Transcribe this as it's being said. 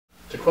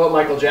To quote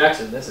Michael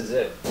Jackson, this is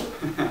it.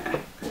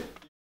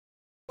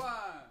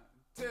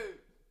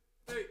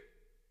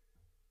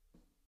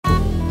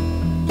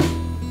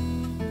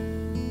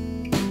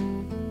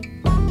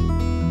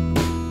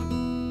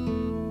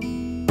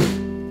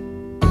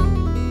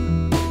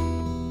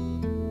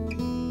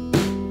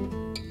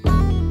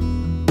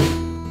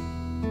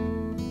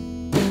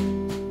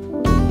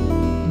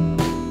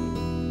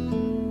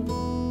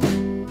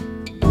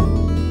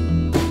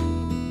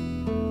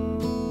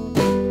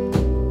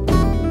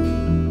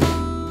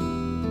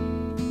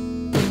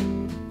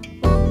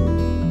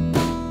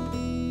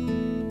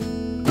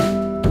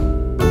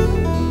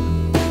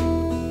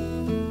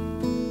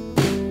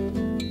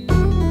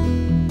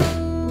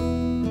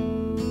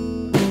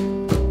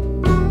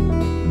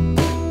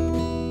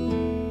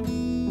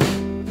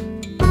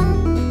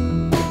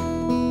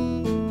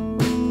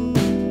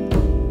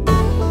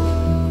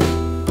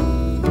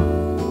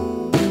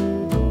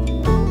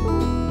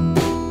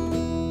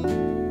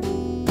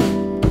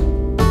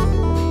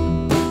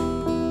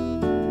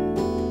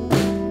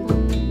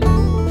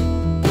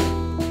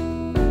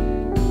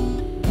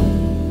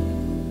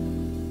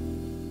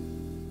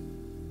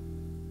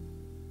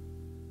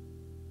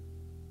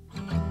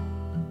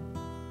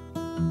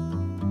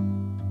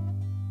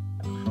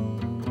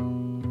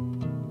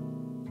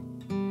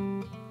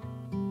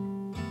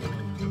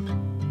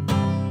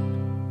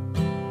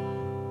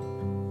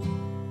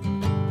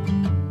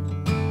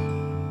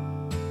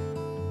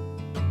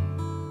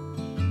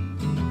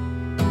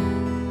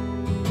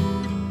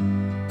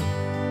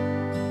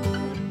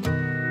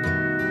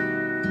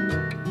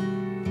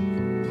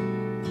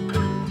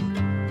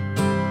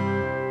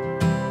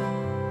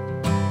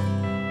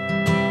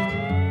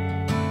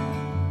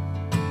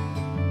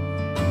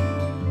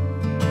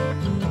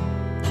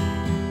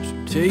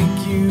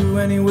 Take you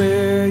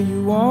anywhere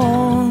you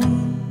want,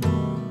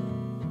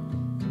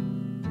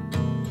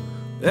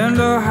 and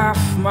a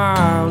half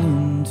mile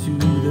into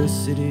the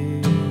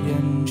city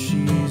and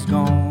she's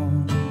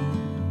gone.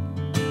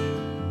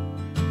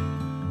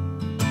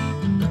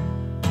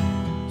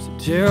 So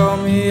tell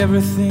me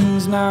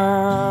everything's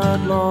not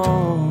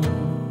lost,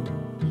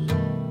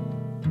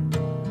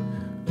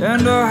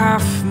 and a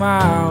half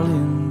mile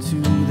into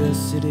the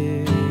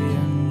city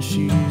and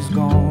she's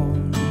gone.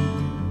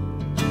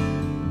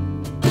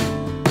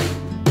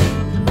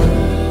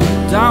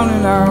 Down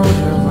and out,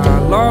 have I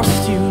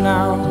lost you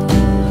now?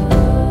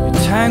 You're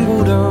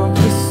tangled up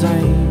the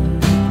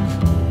same,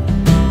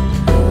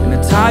 in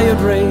a tired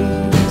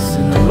race,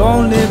 in a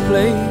lonely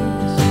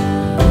place,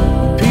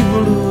 when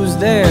people lose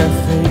their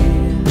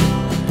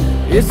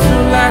faith. It's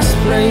the last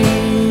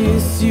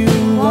place you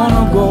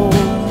wanna go,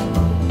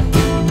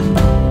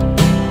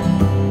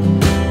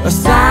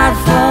 aside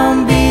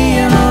from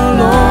being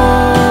alone.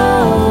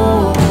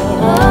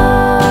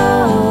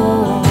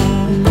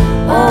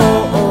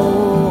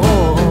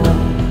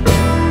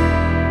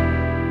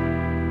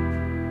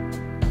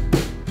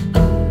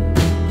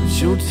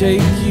 She'll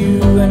take you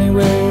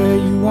anywhere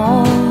you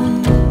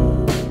want,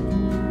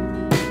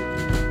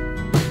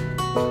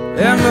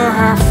 and a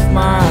half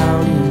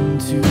mile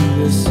into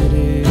the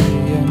city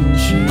and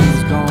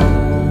she's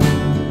gone.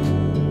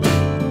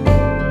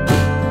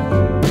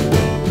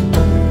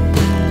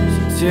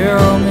 So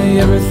tell me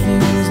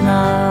everything's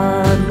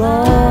not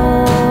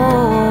lost,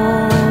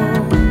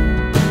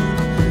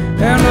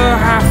 and a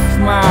half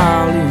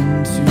mile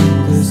into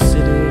the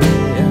city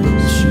and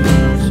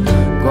she's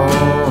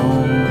gone.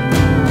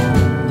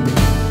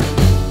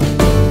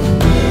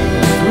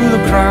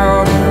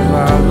 Crowd, have I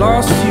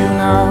lost you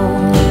now?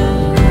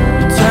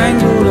 You're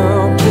tangled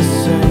up the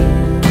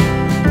same.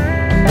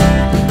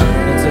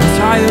 It's a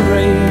tired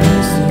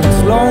race and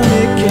it's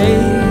lonely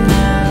cave,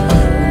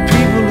 when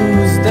people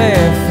lose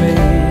their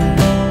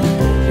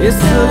faith. It's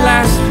the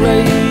last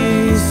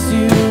place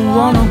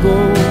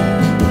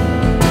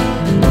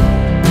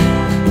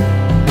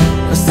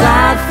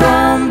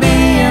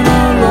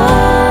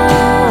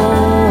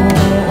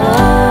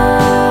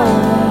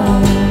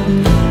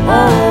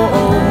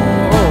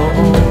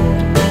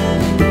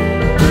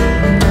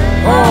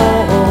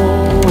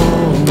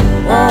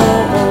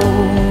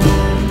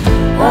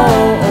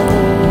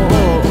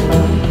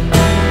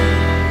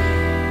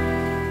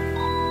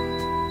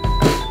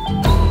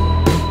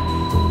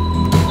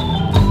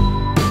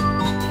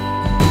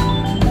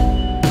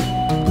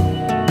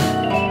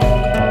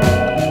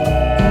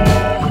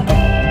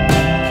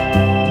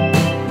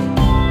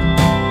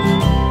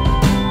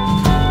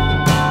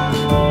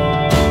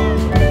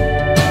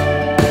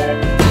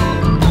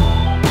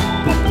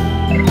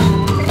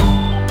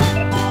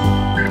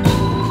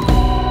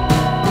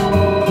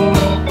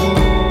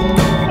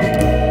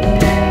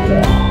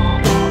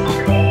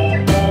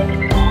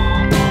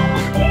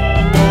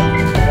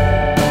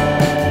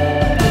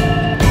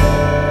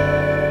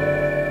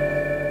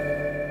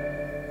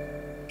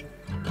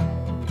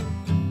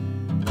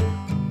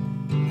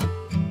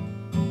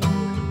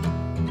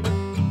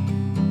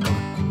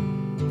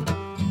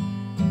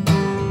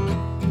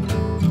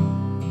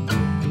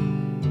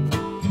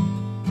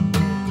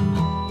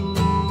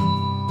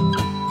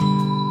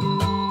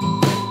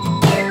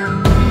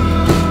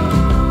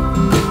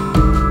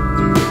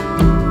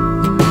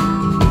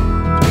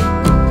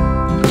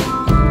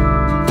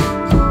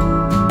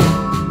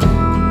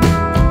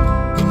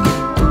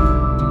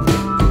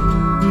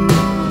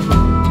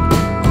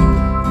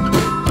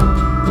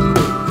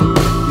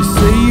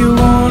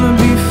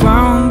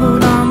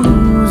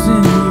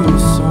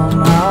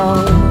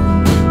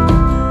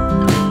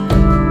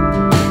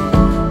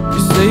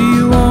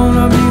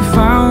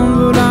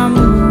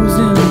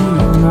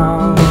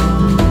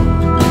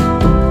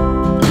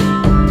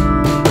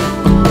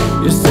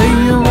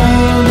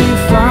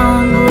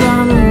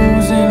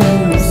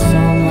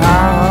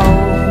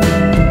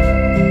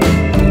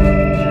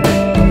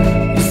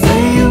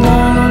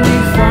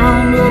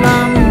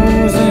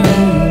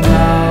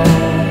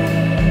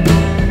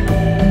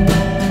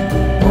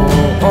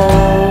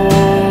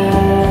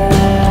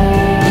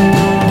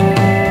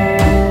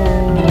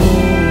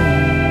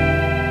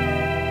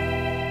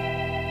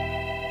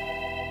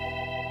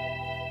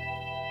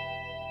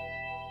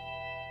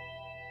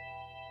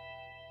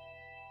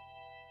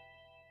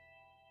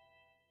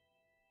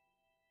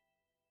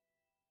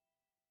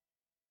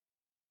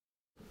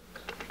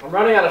I'm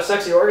running out of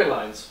sexy organ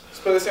lines. Let's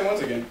play the same ones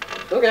again.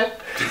 Okay.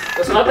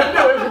 That's what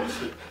I've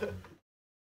been doing.